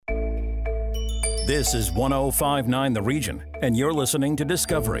This is 105.9 The Region, and you're listening to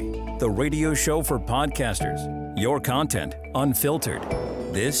Discovery, the radio show for podcasters. Your content, unfiltered.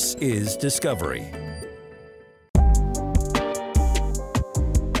 This is Discovery.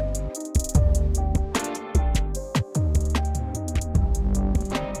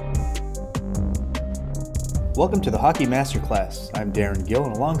 Welcome to the Hockey Masterclass. I'm Darren Gill,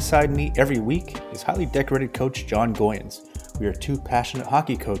 and alongside me every week is highly decorated coach John Goyens. We are two passionate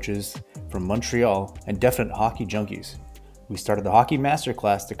hockey coaches from Montreal and definite hockey junkies. We started the Hockey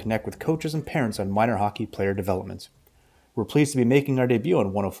Masterclass to connect with coaches and parents on minor hockey player development. We're pleased to be making our debut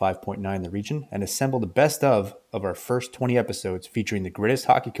on 105.9 The Region and assemble the best of our first 20 episodes featuring the greatest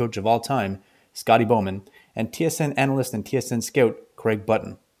hockey coach of all time, Scotty Bowman, and TSN analyst and TSN scout, Craig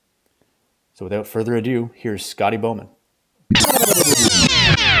Button. So without further ado, here's Scotty Bowman.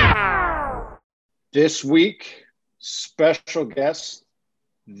 This week, special guest,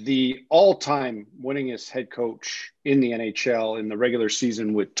 the all-time winningest head coach in the NHL in the regular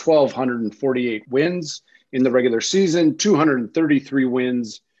season with 1,248 wins in the regular season, 233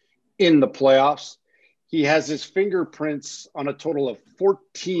 wins in the playoffs. He has his fingerprints on a total of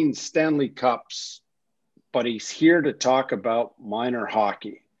 14 Stanley Cups, but he's here to talk about minor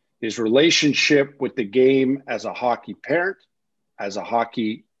hockey, his relationship with the game as a hockey parent, as a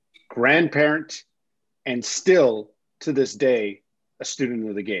hockey grandparent, and still to this day, a student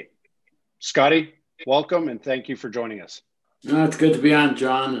of the game. Scotty, welcome and thank you for joining us. No, it's good to be on,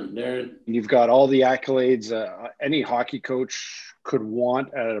 John and Darren. You've got all the accolades any hockey coach could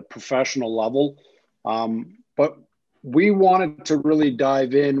want at a professional level. But we wanted to really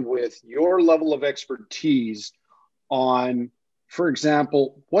dive in with your level of expertise on, for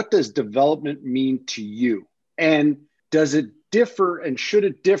example, what does development mean to you? And does it differ and should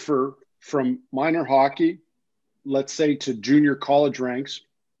it differ from minor hockey, let's say, to junior college ranks?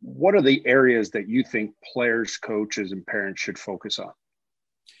 What are the areas that you think players, coaches, and parents should focus on?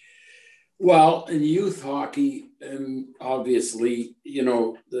 Well, in youth hockey, obviously,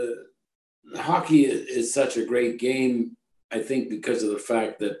 the hockey is such a great game, I think, because of the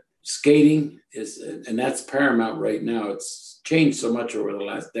fact that skating is, and that's paramount right now. It's changed so much over the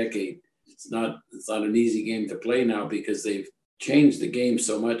last decade. It's not an easy game to play now because they've changed the game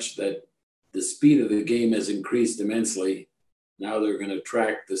so much that the speed of the game has increased immensely. Now they're going to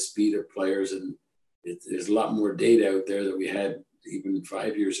track the speed of players, and there's a lot more data out there than we had even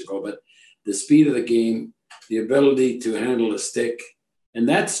 5 years ago. But the speed of the game, the ability to handle a stick, and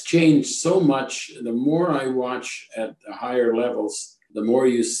that's changed so much. The more I watch at the higher levels, the more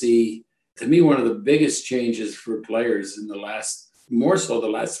you see, to me, one of the biggest changes for players in the last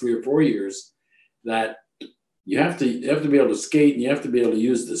 3 or 4 years, that you have to be able to skate and you have to be able to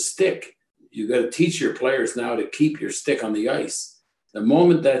use the stick. You got to teach your players now to keep your stick on the ice. The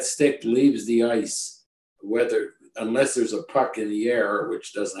moment that stick leaves the ice, unless there's a puck in the air,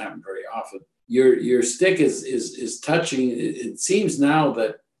 which doesn't happen very often, your stick is touching. It seems now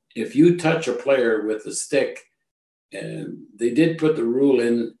that if you touch a player with a stick, and they did put the rule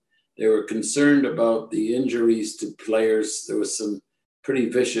in, they were concerned about the injuries to players. There was some pretty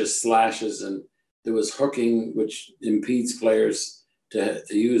vicious slashes, and there was hooking, which impedes players to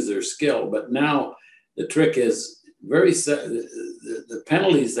use their skill. But now the trick is the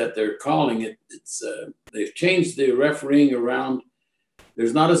penalties that they're calling they've changed the refereeing around.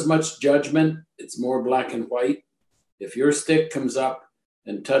 There's not as much judgment. It's more black and white. If your stick comes up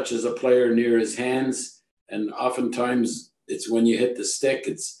and touches a player near his hands, and oftentimes it's when you hit the stick,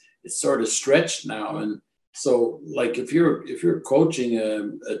 it's sort of stretched now. And so, like, if you're coaching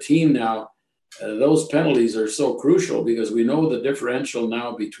a team now, those penalties are so crucial because we know the differential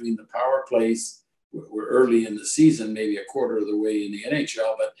now between the power plays. We're early in the season, maybe a quarter of the way in the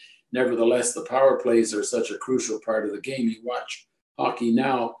NHL, but nevertheless, the power plays are such a crucial part of the game. You watch hockey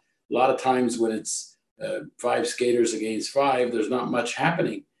now, a lot of times when it's 5 skaters against 5, there's not much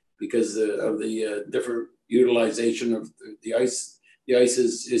happening because of the different utilization of the ice. The ice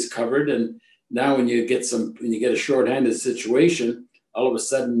is covered, and now when you get a shorthanded situation, all of a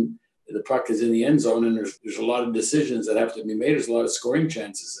sudden the puck is in the end zone, and there's a lot of decisions that have to be made. There's a lot of scoring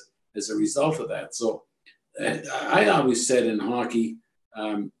chances as a result of that. So I always said in hockey,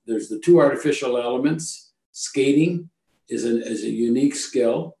 there's the 2 artificial elements. Skating is a unique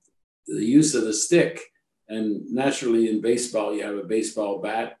skill, the use of the stick, and naturally in baseball you have a baseball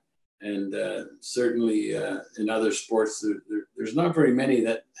bat, and certainly in other sports there's not very many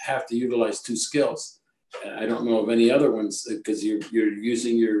that have to utilize 2 skills. I don't know of any other ones because you're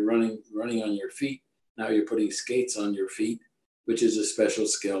using your running on your feet. Now you're putting skates on your feet, which is a special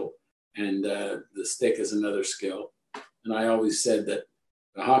skill. And the stick is another skill. And I always said that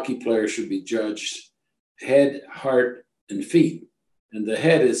a hockey player should be judged head, heart, and feet. And the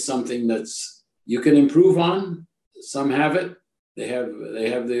head is something that's you can improve on. Some have it. They have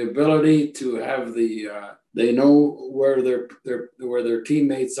the ability to have they know where their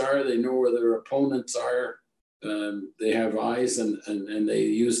teammates are. They know where their opponents are. They have eyes and they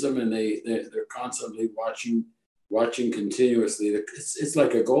use them, and they're constantly watching continuously. It's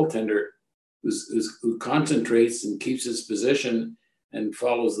like a goaltender who concentrates and keeps his position and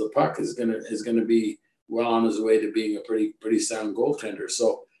follows the puck is gonna be well on his way to being a pretty sound goaltender.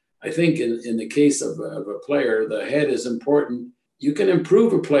 So I think in the case of a player, the head is important. You can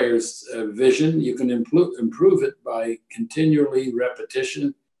improve a player's vision. You can improve it by continually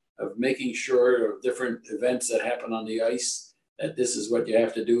repetition of making sure of different events that happen on the ice, that this is what you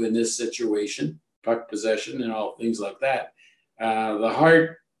have to do in this situation, puck possession and all things like that. The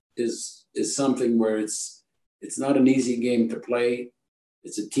heart is something where it's not an easy game to play.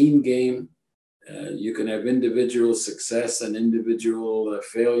 It's a team game. You can have individual success and individual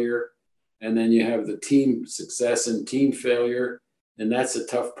failure, and then you have the team success and team failure, and that's a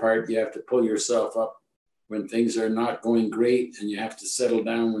tough part. You have to pull yourself up when things are not going great, and you have to settle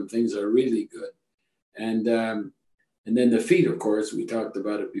down when things are really good. And then the feet, of course, we talked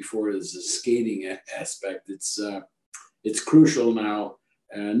about it before, is the skating aspect. It's crucial now,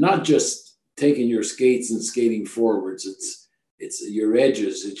 not just taking your skates and skating forwards. It's your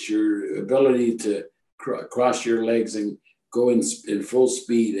edges. It's your ability to cross your legs and go in full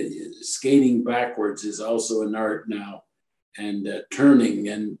speed. Skating backwards is also an art now, and turning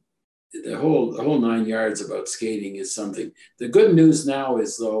and the whole 9 yards about skating is something. The good news now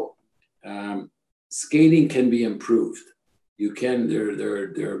is though, skating can be improved. You can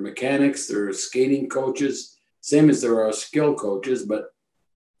there are mechanics, there are skating coaches, same as there are skill coaches, but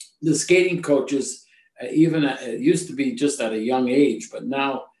the skating coaches. Even it used to be just at a young age, but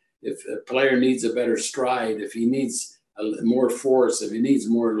now if a player needs a better stride, if he needs more force, if he needs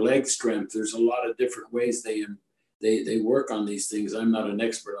more leg strength, there's a lot of different ways they work on these things. I'm not an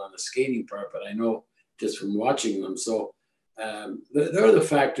expert on the skating part, but I know just from watching them. So there are the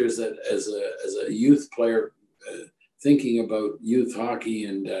factors that as a youth player thinking about youth hockey,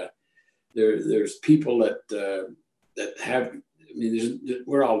 and there's people that have. I mean,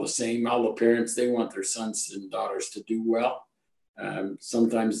 we're all the same. All the parents, they want their sons and daughters to do well.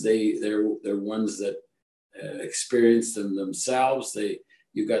 Sometimes they're ones that experience them themselves.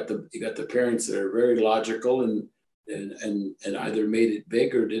 You got the parents that are very logical and either made it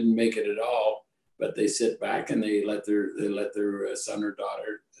big or didn't make it at all. But they sit back and they let their son or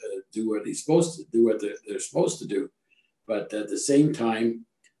daughter do what he's supposed to do, what they're supposed to do. But at the same time,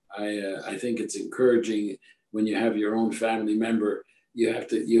 I think it's encouraging. When you have your own family member, you have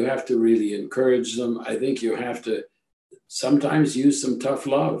to really encourage them. I think you have to sometimes use some tough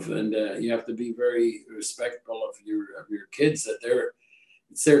love, and you have to be very respectful of your kids. That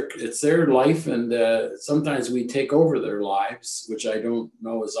it's their life, and sometimes we take over their lives, which I don't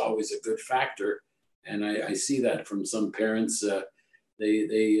know is always a good factor. And I see that from some parents.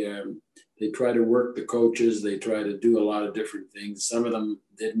 They try to work the coaches. They try to do a lot of different things. Some of them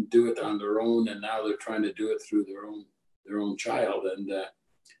didn't do it on their own, and now they're trying to do it through their own child. And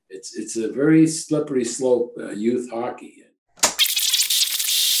it's a very slippery slope, youth hockey.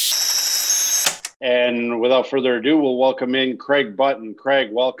 And without further ado, we'll welcome in Craig Button. Craig,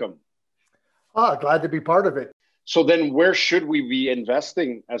 welcome. Glad to be part of it. So then where should we be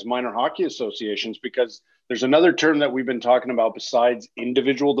investing as minor hockey associations? Because there's another term that we've been talking about besides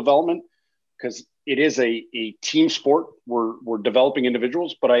individual development, because it is a team sport. We're developing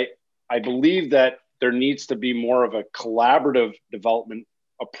individuals, but I believe that there needs to be more of a collaborative development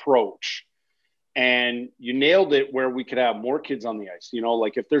approach. And you nailed it, where we could have more kids on the ice. You know,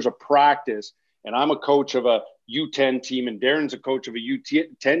 like if there's a practice and I'm a coach of a U10 team and Darren's a coach of a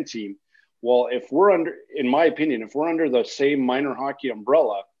U10 team. Well, in my opinion, if we're under the same minor hockey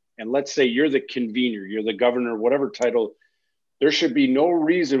umbrella, and let's say you're the convener, you're the governor, whatever title, there should be no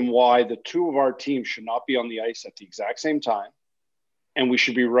reason why the two of our teams should not be on the ice at the exact same time. And we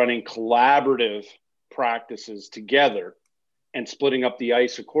should be running collaborative practices together and splitting up the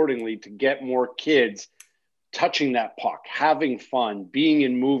ice accordingly to get more kids touching that puck, having fun, being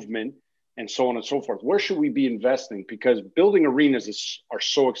in movement, and so on and so forth. Where should we be investing? Because building arenas are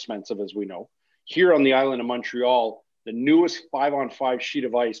so expensive, as we know. Here on the island of Montreal, the newest 5-on-5 sheet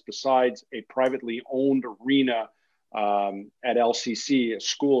of ice, besides a privately owned arena at LCC, a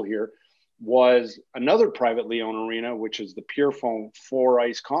school here, was another privately owned arena, which is the Pierrefonds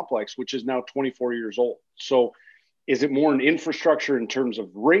 4-ice complex, which is now 24 years old. So is it more an infrastructure in terms of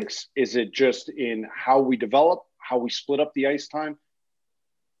rinks? Is it just in how we develop, how we split up the ice time?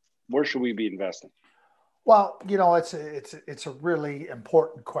 Where should we be investing? Well, it's a really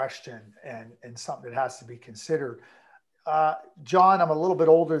important question and something that has to be considered. John, I'm a little bit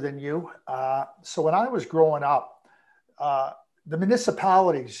older than you. So when I was growing up, the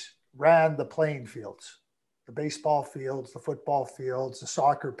municipalities ran the playing fields, the baseball fields, the football fields, the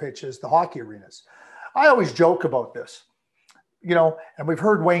soccer pitches, the hockey arenas. I always joke about this, and we've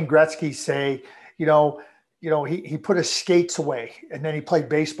heard Wayne Gretzky say, he put his skates away and then he played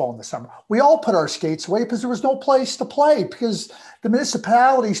baseball in the summer. We all put our skates away because there was no place to play because the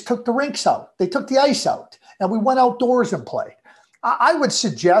municipalities took the rinks out. They took the ice out and we went outdoors and played. I would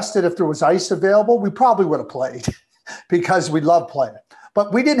suggest that if there was ice available, we probably would have played because we love playing it,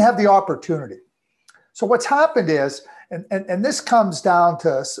 but we didn't have the opportunity. So what's happened is, and this comes down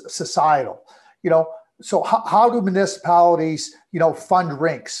to societal, so how do municipalities, fund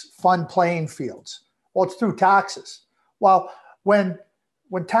rinks, fund playing fields? Well, it's through taxes. Well, when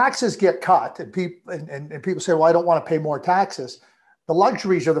taxes get cut and people say, well, I don't want to pay more taxes, the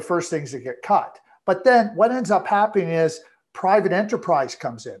luxuries are the first things that get cut. But then what ends up happening is private enterprise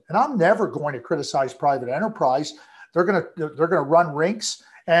comes in. And I'm never going to criticize private enterprise. They're going to run rinks,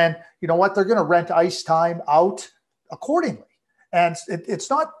 and you know what? They're going to rent ice time out accordingly. And it's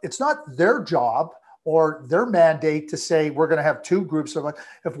not their job or their mandate to say we're going to have two groups of,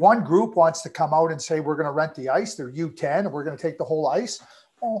 if one group wants to come out and say we're going to rent the ice, they're U10 and we're going to take the whole ice.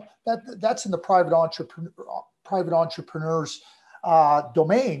 Well, that's in the private entrepreneur's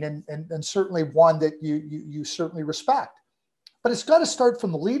domain, and certainly one that you certainly respect. But it's got to start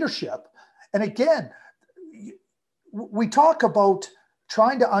from the leadership. And again, we talk about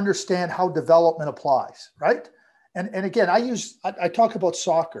trying to understand how development applies, right? And again, I talk about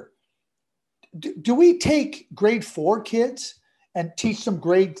soccer. Do we take grade 4 kids and teach them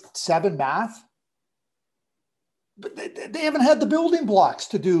grade 7 math? But they haven't had the building blocks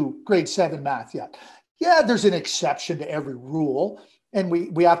to do grade 7 math yet. Yeah, there's an exception to every rule, and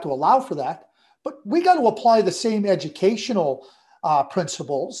we have to allow for that. But we got to apply the same educational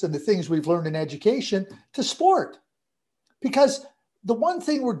principles and the things we've learned in education to sport. Because the one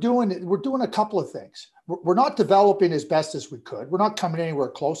thing we're doing a couple of things. We're not developing as best as we could. We're not coming anywhere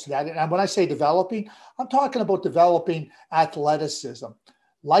close to that. And when I say developing, I'm talking about developing athleticism,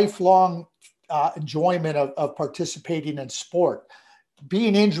 lifelong enjoyment of participating in sport,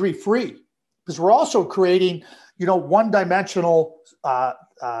 being injury-free. Because we're also creating, one-dimensional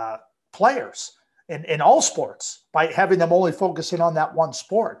players in all sports by having them only focusing on that one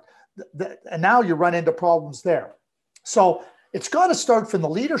sport. And now you run into problems there. So it's got to start from the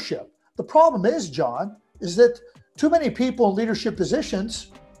leadership. The problem is, John, is that too many people in leadership positions,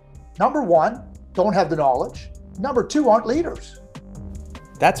 number one, don't have the knowledge. Number two, aren't leaders.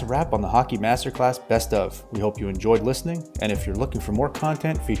 That's a wrap on the Hockey Masterclass Best Of. We hope you enjoyed listening, and if you're looking for more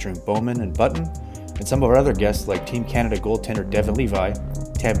content featuring Bowman and Button, and some of our other guests like Team Canada goaltender Devin Levi,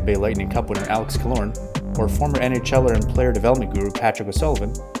 Tampa Bay Lightning Cup winner Alex Killorn, or former NHLer and player development guru Patrick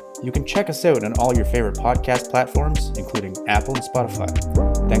O'Sullivan, you can check us out on all your favorite podcast platforms, including Apple and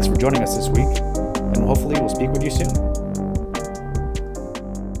Spotify. Thanks for joining us this week, and hopefully we'll speak with you soon.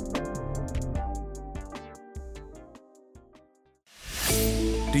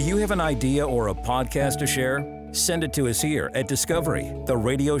 Do you have an idea or a podcast to share? Send it to us here at Discovery, the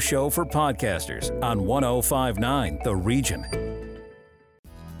radio show for podcasters on 105.9 The Region.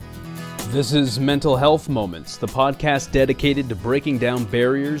 This is Mental Health Moments, the podcast dedicated to breaking down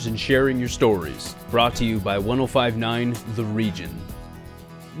barriers and sharing your stories. Brought to you by 105.9 The Region.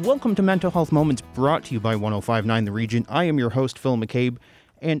 Welcome to Mental Health Moments, brought to you by 105.9 The Region. I am your host, Phil McCabe,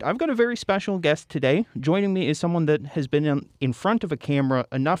 and I've got a very special guest today. Joining me is someone that has been in front of a camera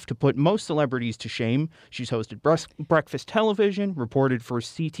enough to put most celebrities to shame. She's hosted breakfast television, reported for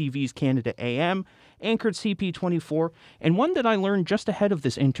CTV's Canada AM, anchored CP24, and one that I learned just ahead of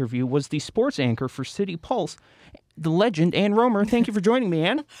this interview was the sports anchor for City Pulse, the legend Ann Romer. Thank you for joining me,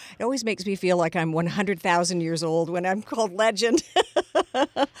 Ann. It always makes me feel like I'm 100,000 years old when I'm called legend.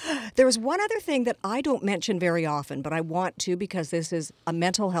 There was one other thing that I don't mention very often, but I want to because this is a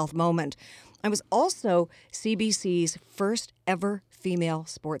mental health moment. I was also CBC's first ever female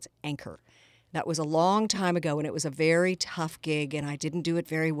sports anchor. That was a long time ago, and it was a very tough gig, and I didn't do it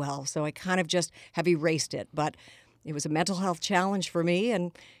very well, so I kind of just have erased it. But it was a mental health challenge for me,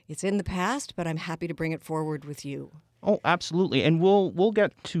 and it's in the past, but I'm happy to bring it forward with you. Oh, absolutely. And we'll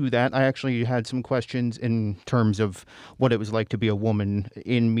get to that. I actually had some questions in terms of what it was like to be a woman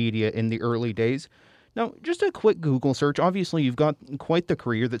in media in the early days. Now, just a quick Google search. Obviously, you've got quite the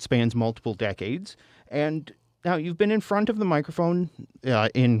career that spans multiple decades, and now, you've been in front of the microphone,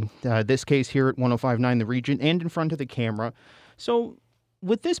 in this case here at 105.9 The Region, and in front of the camera. So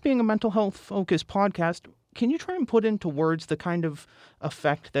with this being a mental health focused podcast, can you try and put into words the kind of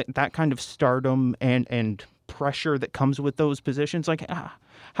effect that kind of stardom and pressure that comes with those positions? Like,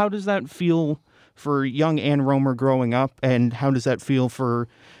 how does that feel for young Ann Romer growing up, and how does that feel for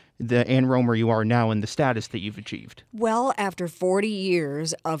the Ann Romer you are now and the status that you've achieved? Well, after 40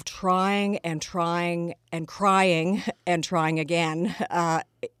 years of trying and trying and crying and trying again,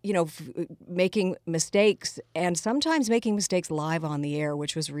 making mistakes, and sometimes making mistakes live on the air,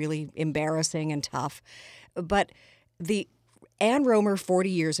 which was really embarrassing and tough. But the Ann Romer 40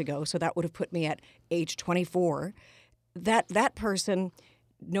 years ago, so that would have put me at age 24, that person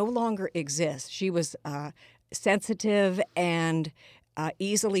no longer exists. She was sensitive and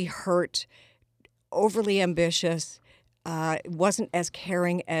easily hurt, overly ambitious, wasn't as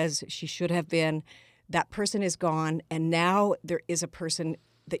caring as she should have been. That person is gone, and now there is a person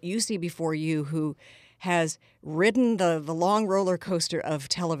that you see before you who has ridden the long roller coaster of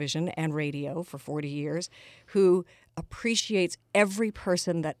television and radio for 40 years, who appreciates every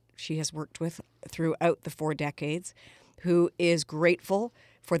person that she has worked with throughout the 4 decades, who is grateful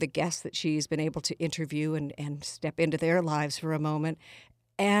for the guests that she's been able to interview and step into their lives for a moment.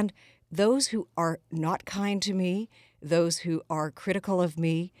 And those who are not kind to me, those who are critical of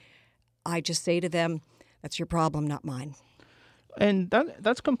me, I just say to them, that's your problem, not mine. And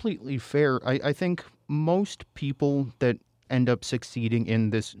that's completely fair. I think most people that end up succeeding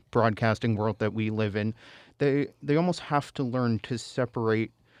in this broadcasting world that we live in, they almost have to learn to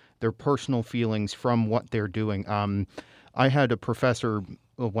separate their personal feelings from what they're doing. I had a professor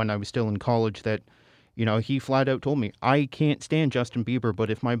when I was still in college that, he flat out told me, I can't stand Justin Bieber, but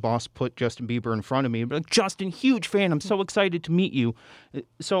if my boss put Justin Bieber in front of me, I'd be like, Justin, huge fan, I'm so excited to meet you.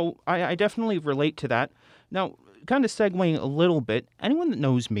 So I definitely relate to that. Now, kind of segueing a little bit, anyone that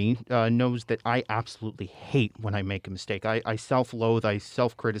knows me knows that I absolutely hate when I make a mistake. I self-loathe, I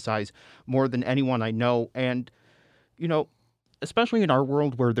self-criticize more than anyone I know. And, especially in our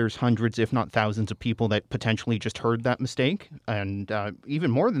world where there's hundreds, if not thousands of people that potentially just heard that mistake, and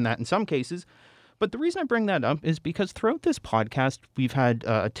even more than that in some cases. But the reason I bring that up is because throughout this podcast, we've had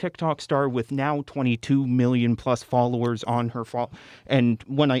a TikTok star with now 22 million plus followers on her. And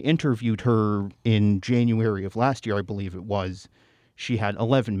when I interviewed her in January of last year, I believe it was, she had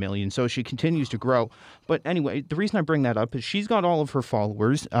 11 million. So she continues to grow. But anyway, the reason I bring that up is she's got all of her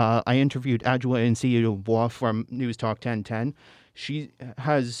followers. I interviewed Adjoa Nsia-Bois from News Talk 1010. She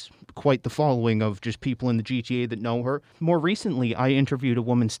has quite the following of just people in the GTA that know her. More recently, I interviewed a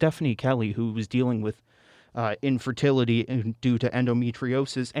woman, Stephanie Kelly, who was dealing with infertility due to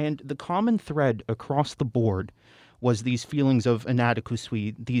endometriosis. And the common thread across the board was these feelings of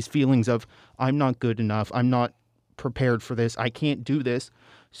inadequacy, these feelings of, I'm not good enough, I'm not prepared for this, I can't do this.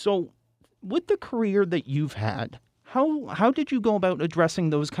 So with the career that you've had, how did you go about addressing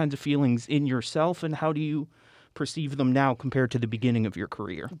those kinds of feelings in yourself, and how do you perceive them now compared to the beginning of your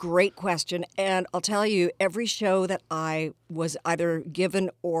career? Great question. And I'll tell you, every show that I was either given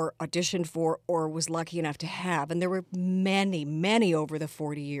or auditioned for or was lucky enough to have, and there were many, many over the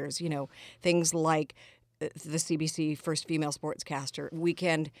 40 years, things like the CBC first female sportscaster,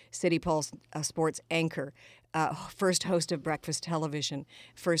 Weekend City Pulse sports anchor, first host of Breakfast Television,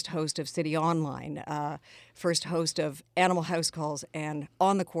 first host of City Online, first host of Animal House Calls and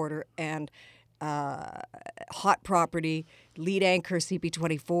On the Quarter, and Hot Property, lead anchor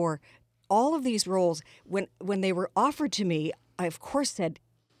CP24. All of these roles, when they were offered to me, I of course said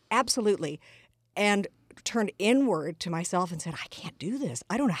absolutely, and turned inward to myself and said, I can't do this.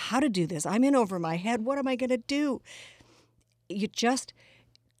 I don't know how to do this. I'm in over my head. What am I going to do? You just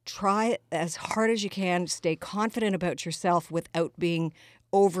try as hard as you can, stay confident about yourself without being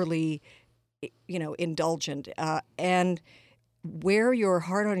overly, indulgent, and wear your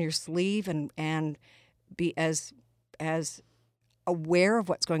heart on your sleeve and be as aware of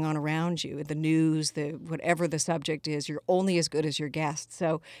what's going on around you, the news, whatever the subject is. You're only as good as your guest.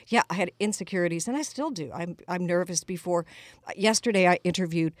 So yeah, I had insecurities, and I still do. I'm nervous. Before yesterday, I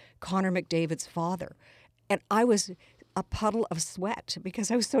interviewed Connor McDavid's father, and I was a puddle of sweat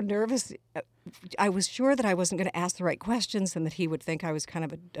because I was so nervous. I was sure that I wasn't going to ask the right questions and that he would think I was kind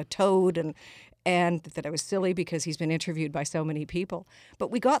of a toad and that I was silly because he's been interviewed by so many people.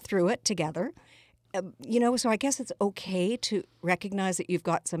 But we got through it together. So I guess it's okay to recognize that you've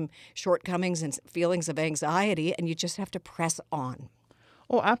got some shortcomings and feelings of anxiety, and you just have to press on.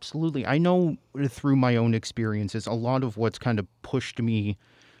 Oh, absolutely. I know through my own experiences, a lot of what's kind of pushed me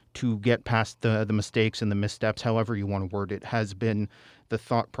to get past the mistakes and the missteps, however you want to word it, has been the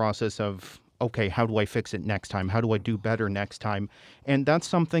thought process of, okay, how do I fix it next time? How do I do better next time? And that's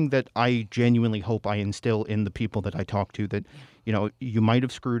something that I genuinely hope I instill in the people that I talk to, that, you know, you might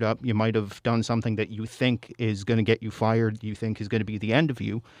have screwed up. You might have done something that you think is going to get you fired, you think is going to be the end of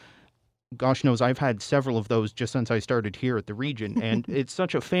you. Gosh knows I've had several of those just since I started here at the Region. And it's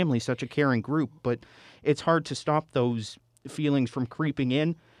such a family, such a caring group, but it's hard to stop those feelings from creeping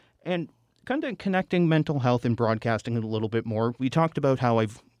in. And kind of connecting mental health and broadcasting a little bit more. We talked about how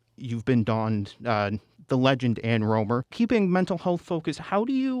you've been donned the legend Ann Romer. Keeping mental health focus, how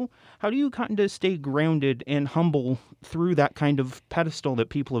do you kind of stay grounded and humble through that kind of pedestal that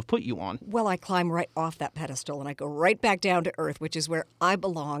people have put you on? Well, I climb right off that pedestal and I go right back down to earth, which is where I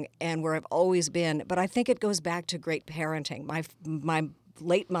belong and where I've always been. But I think it goes back to great parenting. My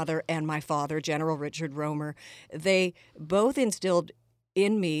late mother and my father, General Richard Romer, they both instilled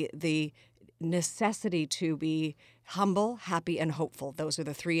in me the necessity to be humble, happy, and hopeful. Those are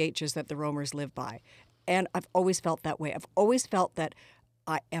the 3 H's that the Romers live by. And I've always felt that way. I've always felt that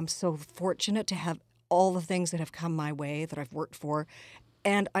I am so fortunate to have all the things that have come my way that I've worked for.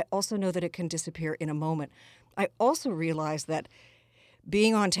 And I also know that it can disappear in a moment. I also realize that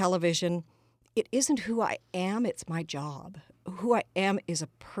being on television, it isn't who I am, it's my job. Who I am is a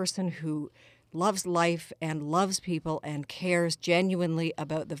person who loves life and loves people and cares genuinely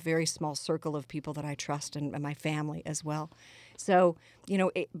about the very small circle of people that I trust and my family as well. So, you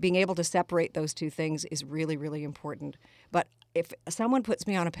know, being able to separate those two things is really, really important. But if someone puts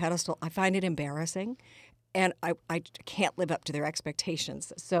me on a pedestal, I find it embarrassing and I can't live up to their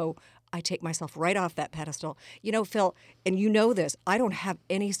expectations. So I take myself right off that pedestal. You know, Phil, and you know this, I don't have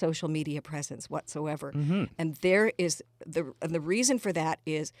any social media presence whatsoever. Mm-hmm. And there is the reason for that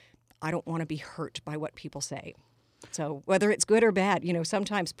is I don't want to be hurt by what people say. So whether it's good or bad, you know,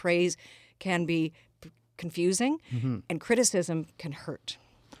 sometimes praise can be confusing and criticism can hurt.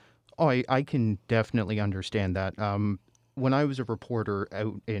 Oh, I can definitely understand that. When I was a reporter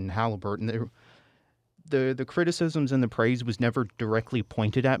out in Halliburton, the criticisms and the praise was never directly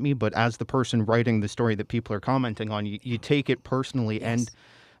pointed at me, but as the person writing the story that people are commenting on, you take it personally. Yes.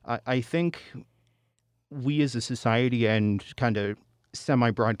 And I think we as a society, and kind of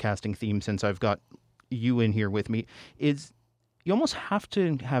semi-broadcasting theme since I've got you in here with me, is you almost have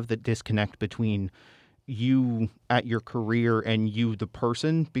to have the disconnect between you at your career and you the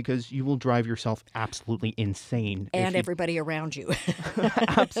person, because you will drive yourself absolutely insane. And everybody around you.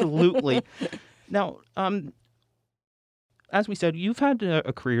 Absolutely. Now, as we said, you've had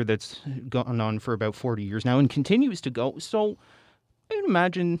a career that's gone on for about 40 years now and continues to go. So I would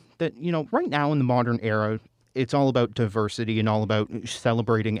imagine that, you know, right now in the modern era, it's all about diversity and all about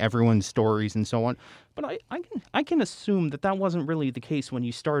celebrating everyone's stories and so on. But I can assume that wasn't really the case when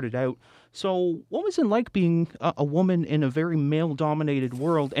you started out. So what was it like being a woman in a very male-dominated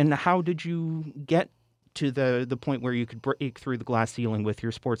world, and how did you get to the point where you could break through the glass ceiling with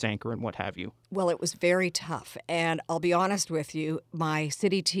your sports anchor and what have you? Well, it was very tough. And I'll be honest with you, my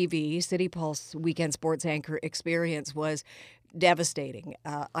City TV, City Pulse weekend sports anchor experience was devastating.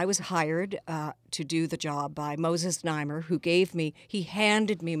 I was hired to do the job by Moses Znaimer, who he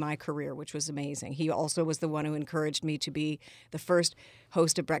handed me my career, which was amazing. He also was the one who encouraged me to be the first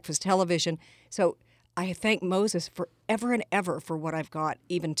host of breakfast television. So I thank Moses forever and ever for what I've got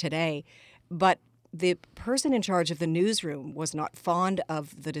even today. But the person in charge of the newsroom was not fond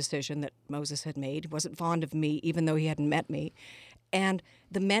of the decision that Moses had made, wasn't fond of me, even though he hadn't met me. And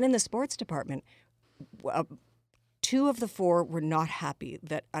the men in the sports department, 2 of the 4 were not happy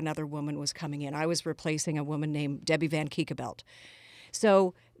that another woman was coming in. I was replacing a woman named Debbie Van Kiekebelt.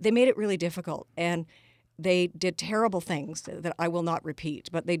 So they made it really difficult, and they did terrible things that I will not repeat,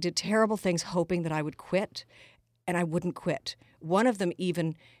 but they did terrible things hoping that I would quit, and I wouldn't quit. One of them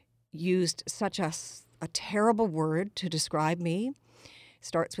even used such a terrible word to describe me,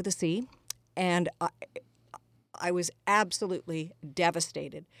 starts with a C, and I was absolutely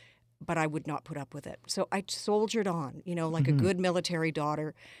devastated. But I would not put up with it. So I soldiered on, you know, like a good military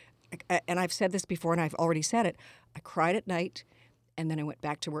daughter. And I've said this before, and I've already said it. I cried at night, and then I went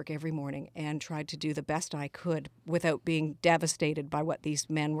back to work every morning and tried to do the best I could without being devastated by what these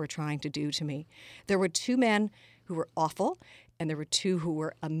men were trying to do to me. There were 2 men who were awful, and there were 2 who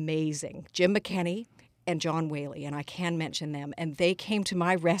were amazing, Jim McKenney and John Whaley, and I can mention them. And they came to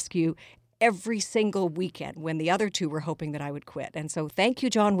my rescue every single weekend when the other 2 were hoping that I would quit. And so thank you,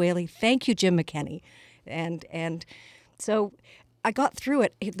 John Whaley. Thank you, Jim McKenney. And so I got through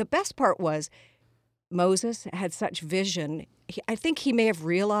it. The best part was Moses had such vision. I think he may have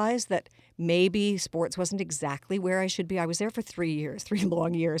realized that maybe sports wasn't exactly where I should be. I was there for 3 years, 3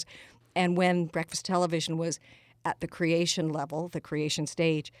 long years. And when breakfast television was at the creation level, the creation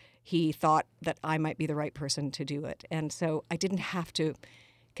stage, he thought that I might be the right person to do it. And so I didn't have to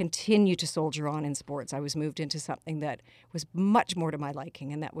continue to soldier on in sports. I was moved into something that was much more to my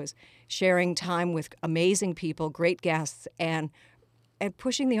liking, and that was sharing time with amazing people, great guests, and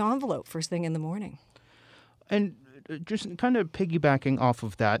pushing the envelope first thing in the morning. And just kind of piggybacking off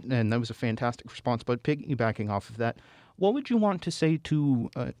of that, and that was a fantastic response, but piggybacking off of that, what would you want to say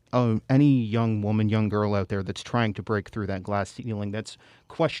to any young woman, young girl out there that's trying to break through that glass ceiling, that's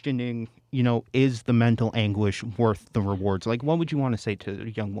questioning, is the mental anguish worth the rewards? Like, what would you want to say to a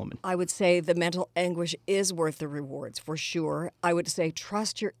young woman? I would say the mental anguish is worth the rewards, for sure. I would say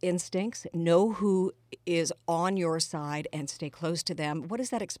trust your instincts, know who is on your side, and stay close to them. What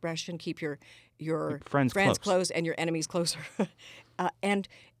is that expression? Keep your friends close and your enemies closer. And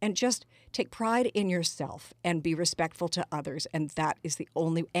just take pride in yourself and be respectful to others. And that is the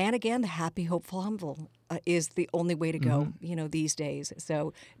only, and again, the happy, hopeful, humble is the only way to go, these days.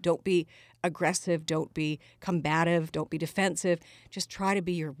 So don't be aggressive, don't be combative, don't be defensive. Just try to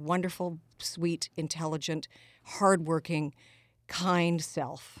be your wonderful, sweet, intelligent, hardworking, kind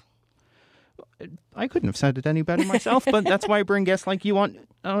self. I couldn't have said it any better myself, but that's why I bring guests like you on.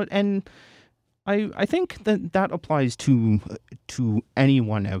 And I think that applies to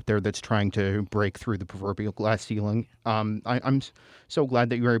anyone out there that's trying to break through the proverbial glass ceiling. I'm so glad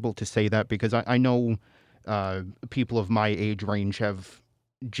that you're able to say that, because I know people of my age range have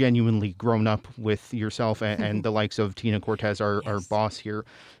genuinely grown up with yourself and the likes of Tina Cortez, our boss here,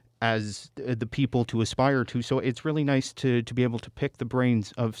 as the people to aspire to. So it's really nice to be able to pick the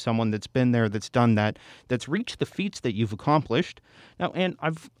brains of someone that's been there, that's done that, that's reached the feats that you've accomplished. Now, and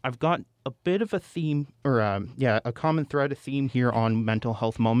I've got a bit of a theme, or a common thread, a theme here on mental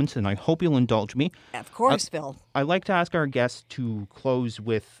health moments, and I hope you'll indulge me. Of course, Phil. I like to ask our guests to close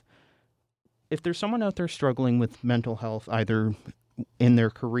with, if there's someone out there struggling with mental health, either in their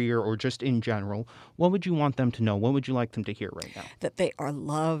career or just in general, what would you want them to know? What would you like them to hear right now? That they are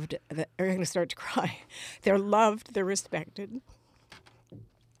loved. That they're going to start to cry. They're loved. They're respected.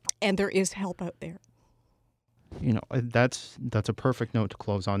 And there is help out there. That's a perfect note to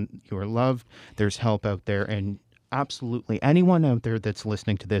close on. You are loved. There's help out there. And absolutely anyone out there that's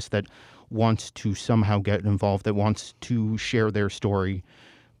listening to this that wants to somehow get involved, that wants to share their story,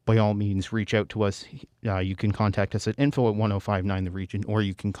 by all means, reach out to us. You can contact us at info@1059theregion, or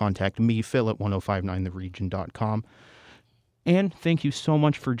you can contact me, Phil, at 1059theregion.com. And thank you so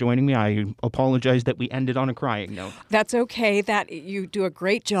much for joining me. I apologize that we ended on a crying note. That's okay. That you do a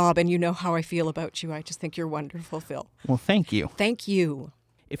great job, and you know how I feel about you. I just think you're wonderful, Phil. Well, thank you. Thank you.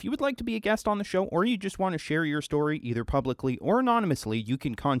 If you would like to be a guest on the show, or you just want to share your story either publicly or anonymously, you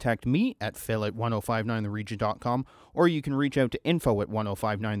can contact me at phil@1059theregion.com, or you can reach out to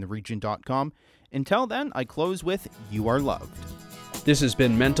info@1059theregion.com. Until then, I close with, you are loved. This has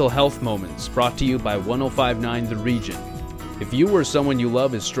been Mental Health Moments, brought to you by 1059 The Region. If you or someone you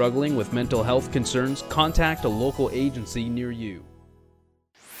love is struggling with mental health concerns, contact a local agency near you.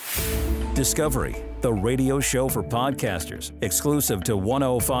 Discovery, the radio show for podcasters, exclusive to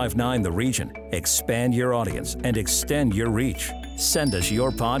 1059 The Region. Expand your audience and extend your reach. Send us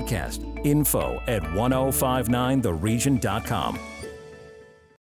your podcast, info@1059theregion.com.